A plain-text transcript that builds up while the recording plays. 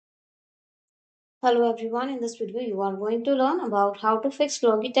Hello everyone, in this video you are going to learn about how to fix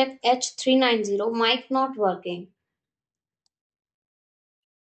Logitech H390 mic not working.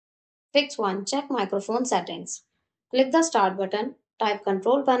 Fix 1. Check microphone settings. Click the start button, type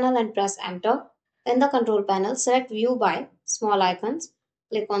control panel and press enter. In the control panel, select view by small icons,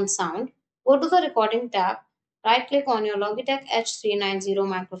 click on sound, go to the recording tab, right click on your Logitech H390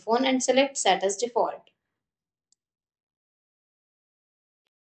 microphone and select set as default.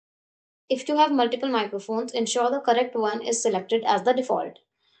 If you have multiple microphones, ensure the correct one is selected as the default.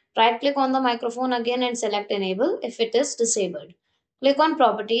 Right click on the microphone again and select enable if it is disabled. Click on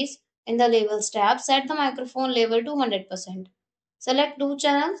properties. In the labels tab, set the microphone label to 100%. Select 2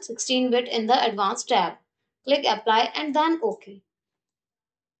 channel 16-bit in the advanced tab. Click apply and then OK.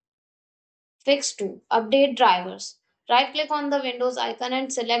 Fix 2. Update drivers. Right click on the Windows icon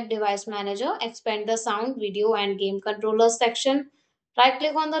and select Device Manager. Expand the sound, video and game controllers section. Right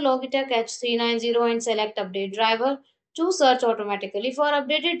click on the Logitech H390 and select Update driver. Choose search automatically for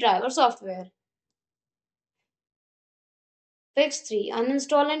updated driver software. Fix 3.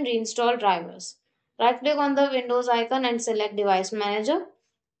 Uninstall and reinstall drivers. Right click on the Windows icon and select Device Manager.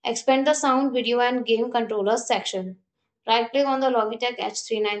 Expand the sound, video and game controllers section. Right click on the Logitech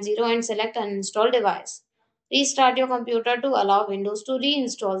H390 and select Uninstall device. Restart your computer to allow Windows to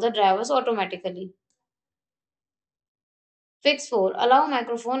reinstall the drivers automatically. Fix 4. Allow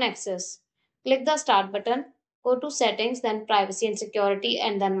microphone access. Click the Start button. Go to Settings, then Privacy and Security,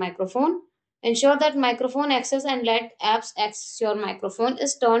 and then Microphone. Ensure that microphone access and let apps access your microphone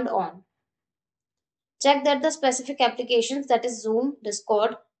is turned on. Check that the specific applications, that is Zoom,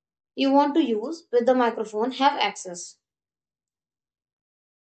 Discord, you want to use with the microphone have access.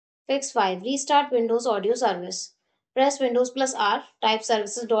 Fix 5. Restart Windows Audio Service. Press Windows plus R, type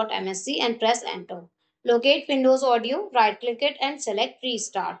services.msc and press enter. Locate Windows Audio, right click it and select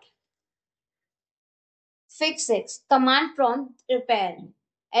Restart. Fix 6. Command Prompt Repair.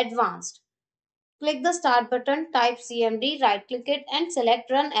 Advanced. Click the Start button, type CMD, right click it and select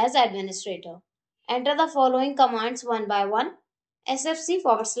Run as Administrator. Enter the following commands one by one.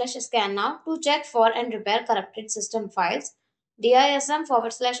 sfc/scan now to check for and repair corrupted system files.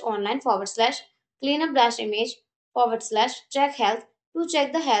 dism/online/cleanup-image/check health to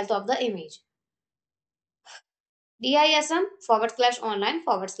check the health of the image.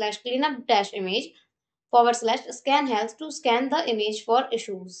 dism/online/cleanup-image/scan health to scan the image for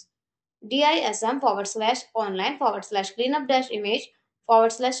issues.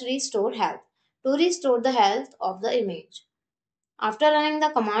 dism/online/cleanup-image/restore health to restore the health of the image. After running the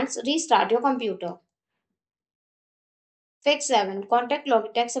commands, restart your computer. Fix 7. Contact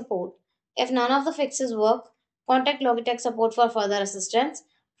Logitech support. If none of the fixes work, contact Logitech support for further assistance.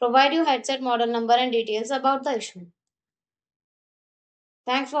 Provide your headset model number and details about the issue.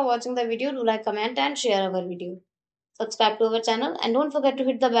 Thanks for watching the video. Do like, comment and share our video. Subscribe to our channel and don't forget to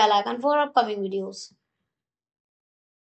hit the bell icon for upcoming videos.